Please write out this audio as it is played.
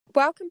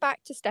Welcome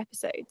back to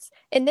Stepisodes.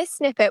 In this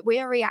snippet, we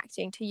are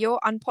reacting to your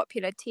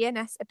unpopular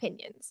TNS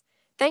opinions.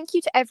 Thank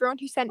you to everyone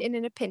who sent in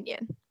an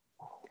opinion.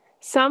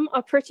 Some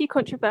are pretty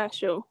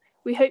controversial.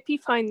 We hope you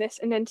find this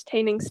an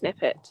entertaining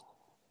snippet.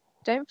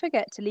 Don't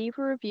forget to leave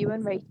a review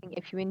and rating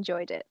if you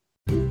enjoyed it.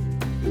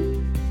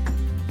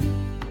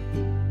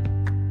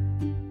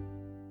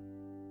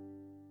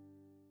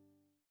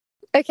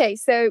 Okay,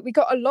 so we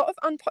got a lot of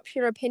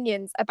unpopular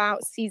opinions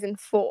about season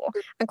 4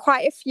 and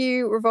quite a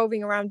few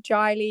revolving around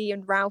Jiley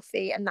and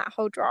Ralphie and that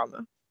whole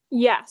drama.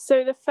 Yeah,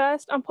 so the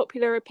first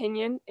unpopular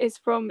opinion is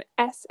from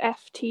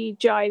SFT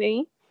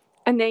Jiley,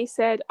 and they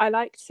said, I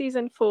liked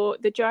season 4.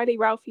 The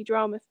Jiley-Ralphie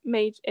drama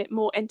made it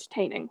more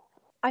entertaining.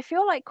 I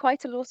feel like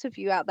quite a lot of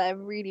you out there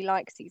really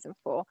like season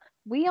 4.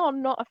 We are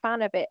not a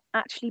fan of it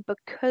actually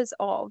because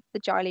of the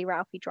Jiley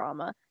Ralphie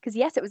drama. Because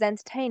yes, it was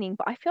entertaining,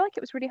 but I feel like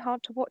it was really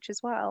hard to watch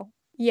as well.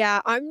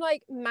 Yeah, I'm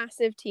like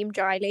massive team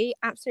Jiley.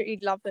 Absolutely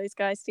love those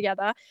guys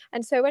together.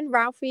 And so when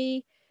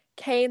Ralphie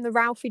came, the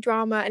Ralphie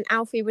drama, and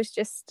Alfie was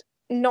just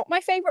not my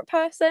favorite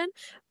person,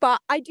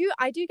 but I do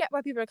get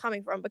where people are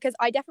coming from because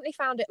I definitely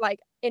found it like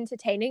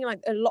entertaining.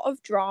 Like a lot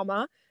of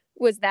drama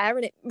was there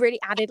and it really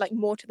added like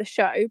more to the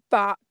show,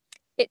 but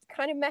it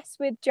kind of messed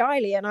with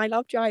Jiley, and I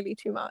love Jiley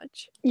too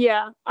much.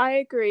 Yeah, I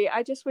agree.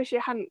 I just wish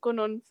it hadn't gone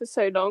on for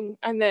so long,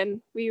 and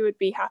then we would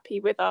be happy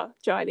with our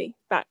Jiley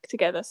back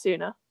together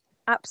sooner.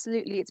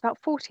 Absolutely. It's about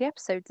 40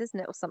 episodes, isn't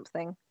it, or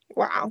something?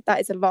 Wow,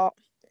 that is a lot.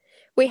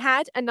 We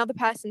had another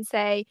person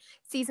say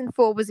season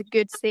 4 was a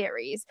good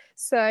series.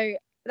 So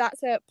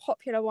that's a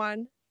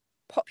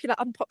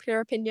unpopular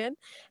opinion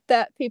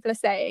that people are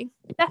saying.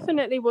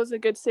 Definitely was a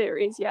good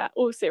series, yeah.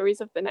 All series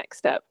of The Next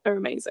Step are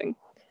amazing.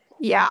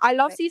 Yeah, I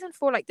love season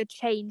 4, like the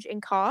change in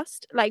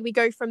cast. Like we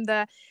go from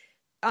the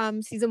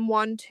season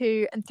 1,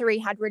 2 and 3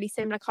 had really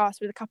similar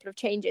cast with a couple of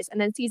changes, and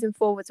then season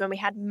 4 was when we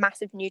had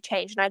massive new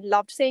change, and I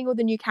loved seeing all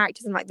the new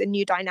characters and like the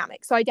new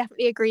dynamics. So I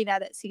definitely agree there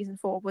that season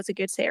 4 was a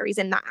good series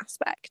in that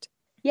aspect.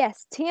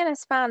 Yes,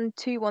 TNS fan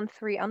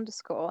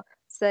 213_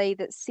 say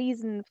that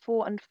season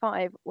 4 and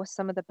 5 were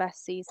some of the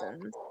best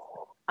seasons.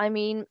 I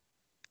mean,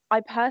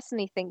 I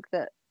personally think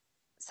that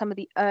some of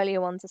the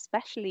earlier ones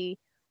especially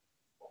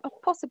are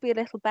possibly a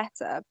little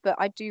better, but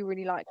I do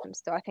really like them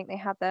still. I think they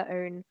have their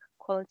own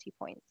quality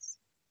points.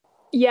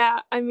 Yeah,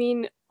 I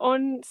mean,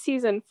 on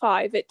season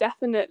 5, it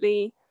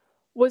definitely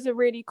was a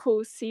really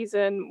cool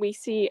season. We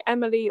see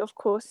Emily, of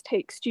course,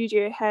 take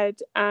studio head,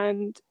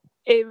 and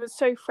it was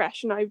so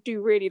fresh, and I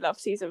do really love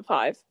season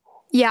 5.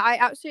 Yeah, I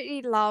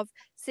absolutely love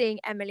seeing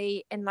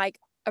Emily in like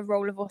a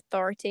role of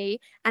authority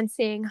and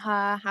seeing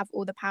her have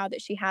all the power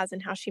that she has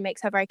and how she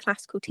makes her very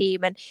classical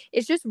team, and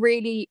it's just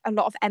really a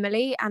lot of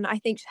Emily, and I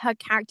think her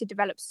character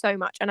develops so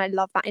much, and I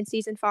love that in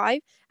season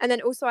 5. And then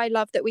also I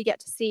love that we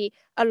get to see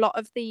a lot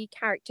of the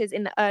characters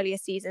in the earlier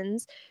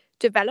seasons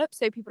develop,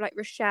 so people like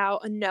Rochelle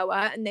and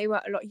Noah, and they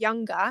were a lot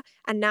younger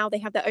and now they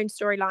have their own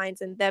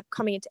storylines and they're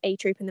coming into A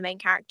Troop and the main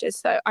characters,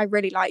 so I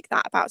really like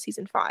that about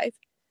season 5.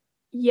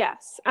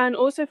 Yes, and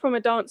also from a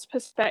dance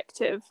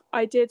perspective,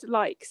 I did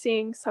like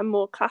seeing some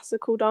more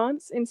classical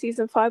dance in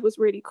season 5 was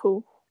really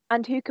cool.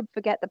 And who could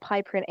forget the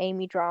Piper and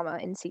Amy drama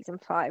in season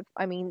 5?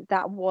 I mean,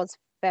 that was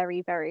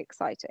very, very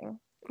exciting.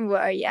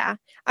 Well, yeah,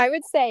 I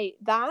would say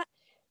that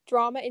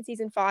drama in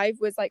season 5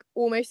 was like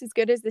almost as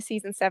good as the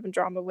season 7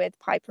 drama with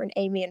Piper and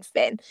Amy and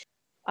Finn.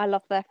 I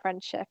love their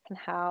friendship and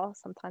how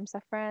sometimes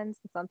they're friends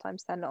and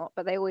sometimes they're not,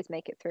 but they always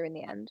make it through in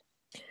the end.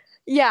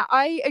 Yeah,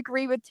 I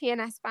agree with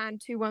TNS fan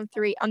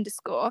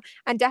 213_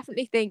 and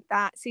definitely think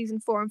that season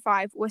 4 and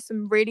 5 were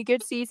some really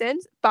good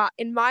seasons. But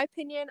in my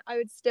opinion, I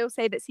would still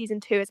say that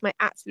season 2 is my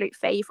absolute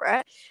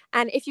favourite.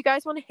 And if you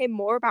guys want to hear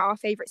more about our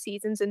favourite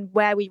seasons and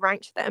where we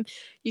ranked them,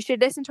 you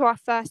should listen to our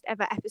first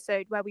ever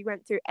episode where we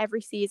went through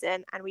every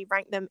season and we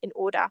ranked them in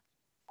order.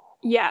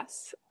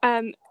 Yes,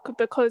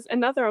 because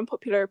another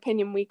unpopular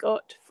opinion we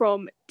got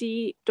from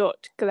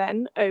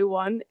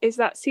D.Glenn01 is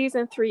that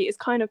season 3 is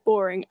kind of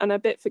boring and a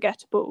bit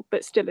forgettable,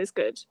 but still is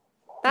good.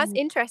 That's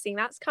interesting.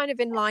 That's kind of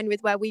in line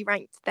with where we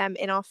ranked them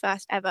in our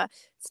first ever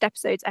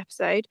Stepisodes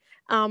episode.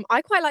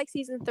 I quite like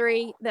season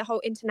 3, the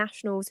whole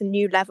internationals and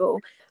new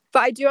level, but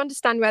I do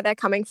understand where they're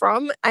coming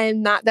from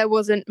and that there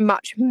wasn't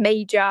much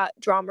major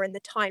drama in the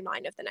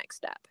timeline of the next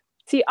step.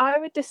 See, I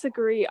would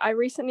disagree. I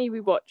recently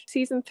rewatched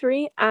season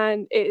 3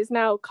 and it is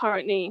now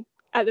currently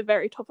at the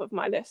very top of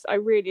my list. I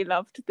really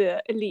loved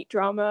the elite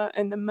drama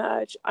and the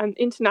merge and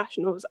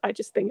internationals. I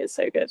just think it's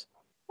so good.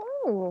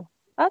 Oh,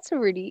 that's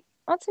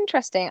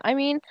interesting. I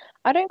mean,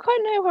 I don't quite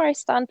know where I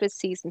stand with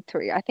season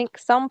 3. I think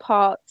some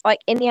parts, like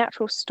in the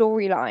actual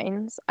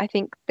storylines, I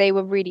think they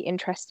were really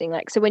interesting.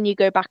 Like, so when you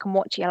go back and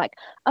watch it, you're like,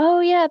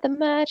 oh yeah, the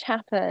merge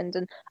happened,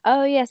 and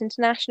oh yes,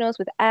 internationals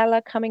with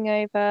Ella coming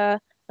over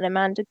and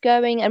Amanda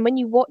going. And when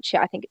you watch it,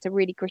 I think it's a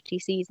really gritty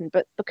season.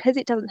 But because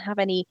it doesn't have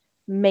any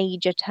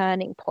major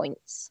turning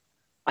points,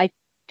 I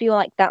feel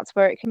like that's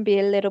where it can be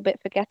a little bit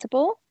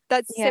forgettable.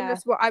 That's similar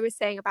to what I was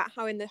saying about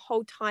how in the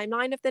whole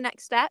timeline of the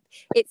next step,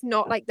 it's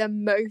not like the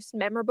most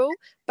memorable,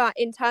 but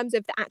in terms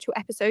of the actual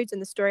episodes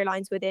and the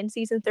storylines within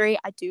season 3,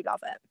 I do love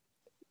it.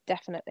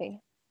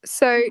 Definitely.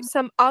 So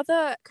some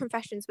other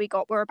confessions we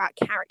got were about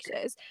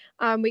characters.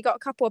 We got a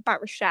couple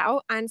about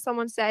Rochelle, and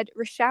someone said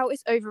Rochelle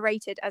is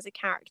overrated as a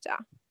character.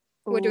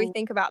 What do we Ooh,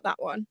 think about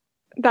that one?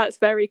 That's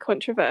very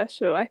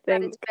controversial, I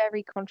that is think.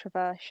 very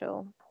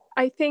controversial.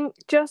 I think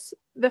just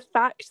the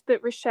fact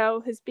that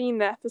Rochelle has been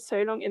there for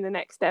so long in the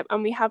Next Step,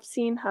 and we have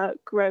seen her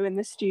grow in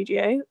the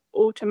studio,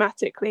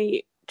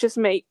 automatically just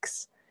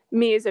makes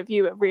me as a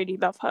viewer really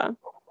love her.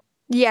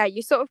 Yeah,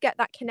 you sort of get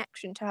that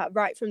connection to her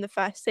right from the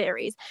first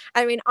series.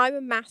 I mean, I'm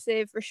a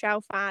massive Rochelle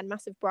fan,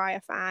 massive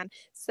Briar fan,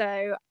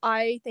 so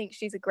I think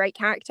she's a great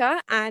character.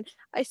 And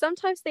I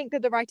sometimes think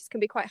that the writers can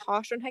be quite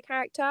harsh on her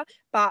character,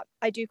 but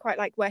I do quite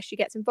like where she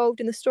gets involved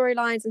in the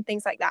storylines and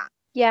things like that.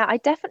 Yeah, I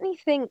definitely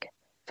think,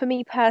 for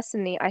me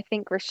personally, I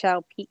think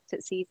Rochelle peaked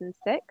at season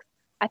 6.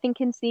 I think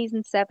in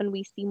season 7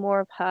 we see more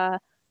of her,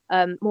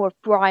 more of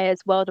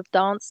Briar's World of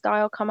Dance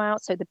style come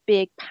out. So the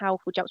big,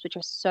 powerful jumps, which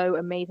are so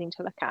amazing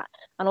to look at,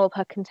 and all of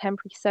her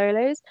contemporary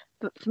solos.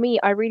 But for me,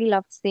 I really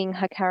loved seeing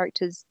her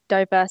character's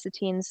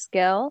diversity and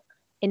skill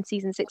in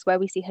season 6, where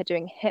we see her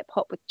doing hip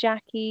hop with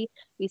Jackie,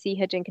 we see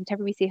her doing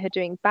contemporary, we see her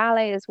doing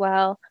ballet as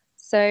well.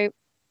 So,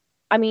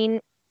 I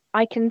mean,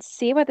 I can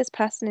see where this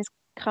person is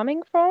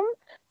coming from,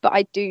 but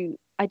I do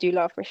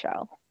love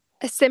Rochelle.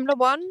 A similar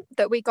one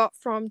that we got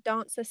from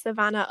dancer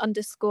Savannah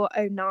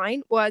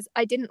 _09 was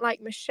I didn't like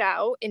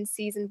Michelle in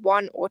season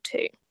 1 or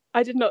 2.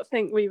 I did not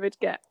think we would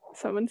get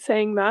someone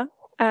saying that.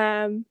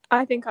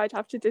 I think I'd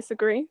have to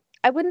disagree.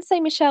 I wouldn't say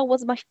Michelle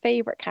was my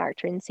favorite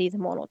character in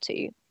season 1 or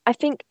 2. I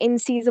think in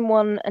season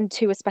 1 and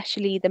 2,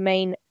 especially, the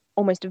main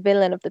almost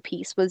villain of the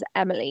piece was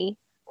Emily,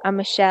 and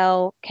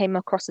Michelle came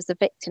across as a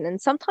victim.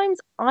 And sometimes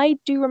I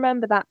do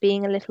remember that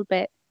being a little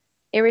bit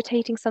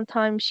irritating.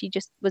 Sometimes she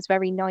just was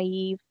very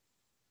naive.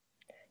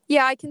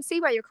 Yeah, I can see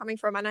where you're coming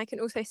from, and I can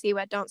also see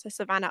where dancer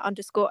Savannah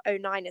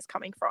 _09 is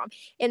coming from,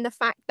 in the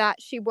fact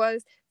that she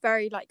was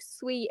very like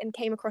sweet and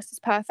came across as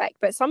perfect,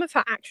 but some of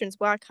her actions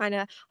were kind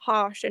of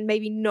harsh and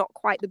maybe not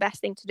quite the best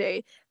thing to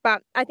do.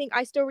 But I think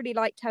I still really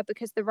liked her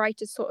because the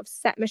writers sort of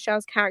set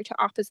Michelle's character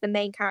up as the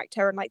main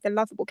character and like the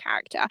lovable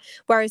character,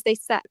 whereas they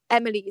set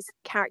Emily's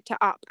character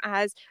up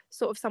as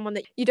sort of someone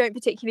that you don't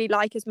particularly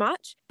like as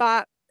much.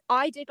 But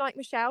I did like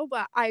Michelle,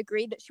 but I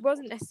agreed that she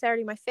wasn't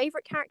necessarily my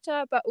favourite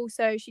character, but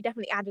also she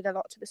definitely added a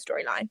lot to the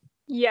storyline.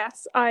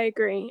 Yes, I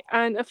agree.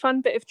 And a fun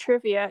bit of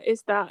trivia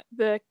is that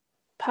the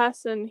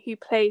person who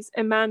plays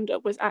Amanda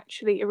was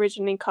actually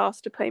originally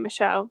cast to play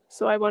Michelle.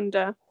 So I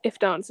wonder if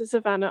dancer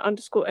Savannah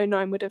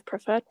 _09 would have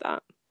preferred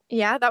that.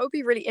 Yeah, that would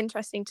be really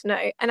interesting to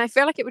know. And I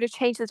feel like it would have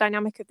changed the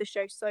dynamic of the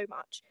show so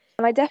much.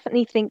 And I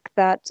definitely think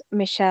that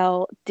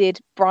Michelle did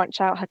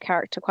branch out her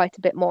character quite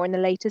a bit more in the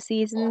later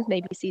seasons,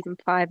 maybe season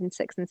 5 and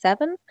 6 and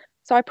 7.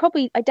 So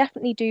I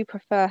definitely do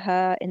prefer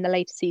her in the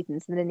later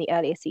seasons than in the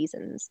earlier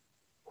seasons.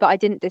 But I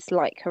didn't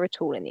dislike her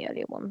at all in the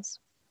earlier ones.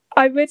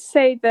 I would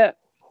say that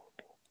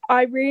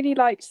I really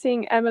liked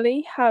seeing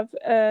Emily have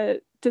a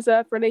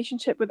deserved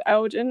relationship with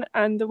Eldon,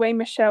 and the way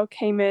Michelle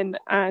came in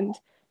and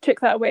took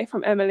that away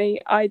from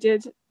Emily, I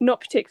did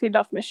not particularly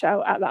love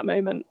Michelle at that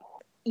moment.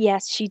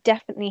 Yes, she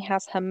definitely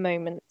has her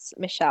moments,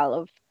 Michelle,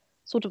 of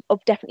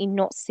definitely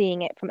not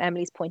seeing it from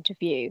Emily's point of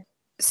view.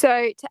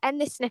 So to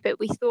end this snippet,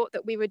 we thought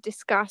that we would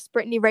discuss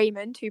Brittany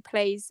Raymond, who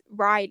plays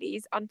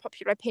Riley's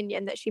unpopular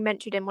opinion that she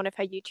mentioned in one of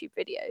her YouTube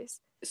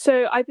videos.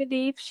 So I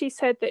believe she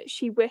said that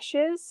she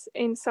wishes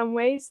in some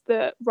ways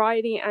that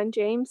Riley and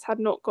James had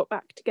not got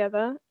back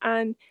together,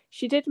 and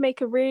she did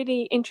make a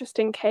really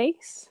interesting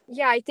case.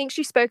 Yeah, I think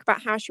she spoke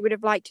about how she would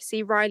have liked to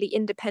see Riley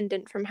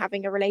independent from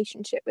having a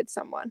relationship with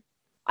someone.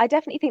 I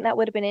definitely think that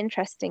would have been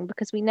interesting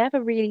because we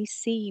never really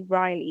see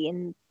Riley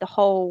in the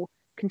whole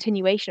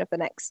continuation of the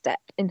Next Step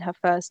in her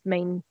first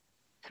main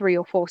 3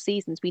 or 4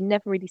 seasons. We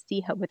never really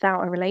see her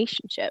without a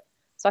relationship.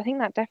 So I think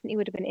that definitely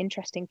would have been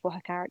interesting for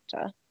her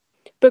character.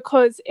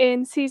 Because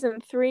in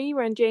season 3,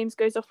 when James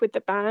goes off with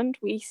the band,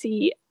 we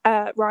see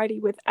Riley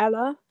with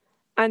Ella.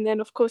 And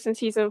then, of course, in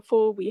season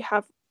 4, we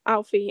have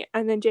Alfie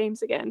and then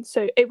James again.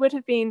 So it would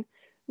have been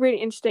really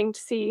interesting to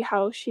see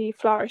how she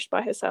flourished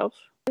by herself.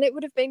 And it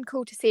would have been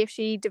cool to see if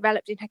she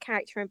developed in her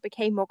character and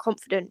became more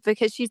confident,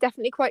 because she's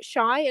definitely quite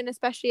shy. And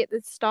especially at the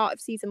start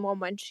of season 1,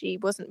 when she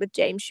wasn't with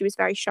James, she was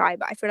very shy.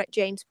 But I feel like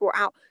James brought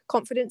out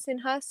confidence in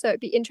her. So it'd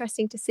be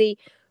interesting to see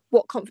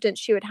what confidence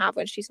she would have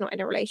when she's not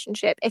in a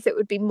relationship. If it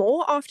would be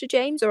more after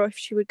James, or if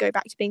she would go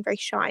back to being very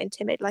shy and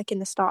timid, like in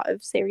the start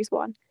of series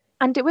 1.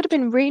 And it would have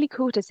been really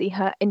cool to see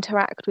her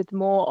interact with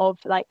more of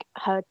like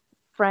her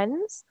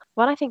friends.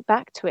 When I think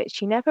back to it,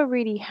 she never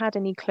really had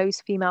any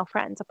close female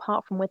friends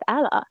apart from with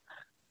Ella.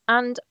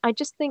 And I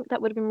just think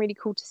that would have been really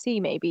cool to see,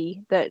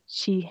 maybe that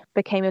she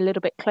became a little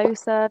bit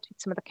closer to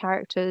some of the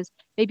characters,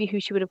 maybe who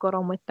she would have got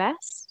on with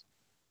best.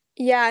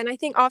 Yeah, and I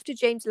think after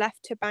James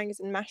left to Bangers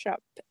and Mashup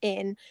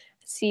in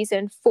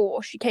season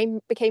 4, she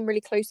became really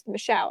close with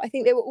Michelle. I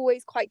think they were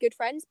always quite good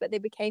friends, but they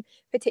became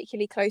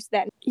particularly close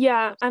then.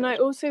 Yeah, and I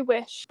also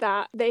wish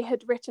that they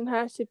had written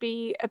her to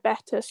be a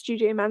better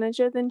studio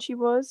manager than she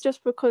was,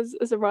 just because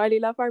as a Riley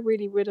lover, I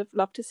really would have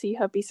loved to see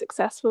her be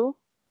successful.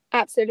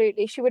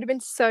 Absolutely. She would have been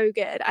so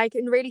good. I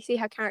can really see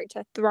her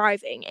character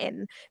thriving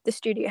in the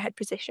studio head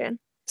position.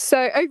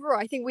 So overall,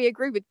 I think we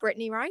agree with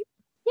Brittany, right?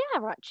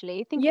 Yeah,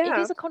 actually, I think it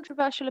Yeah. is a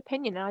controversial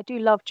opinion, and I do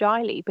love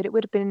Jiley, but it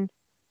would have been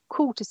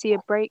cool to see a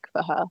break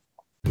for her.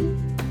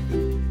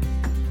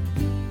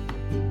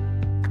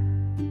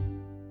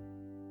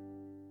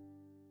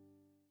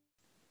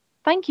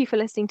 Thank you for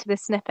listening to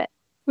this snippet.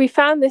 We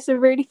found this a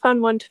really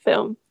fun one to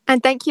film.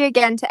 And thank you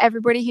again to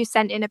everybody who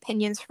sent in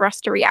opinions for us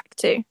to react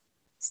to.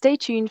 Stay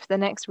tuned for the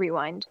next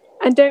rewind.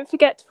 And don't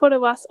forget to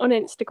follow us on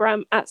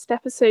Instagram at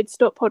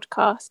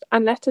stepisodes.podcast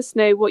and let us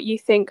know what you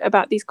think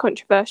about these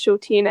controversial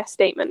TNS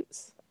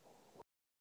statements.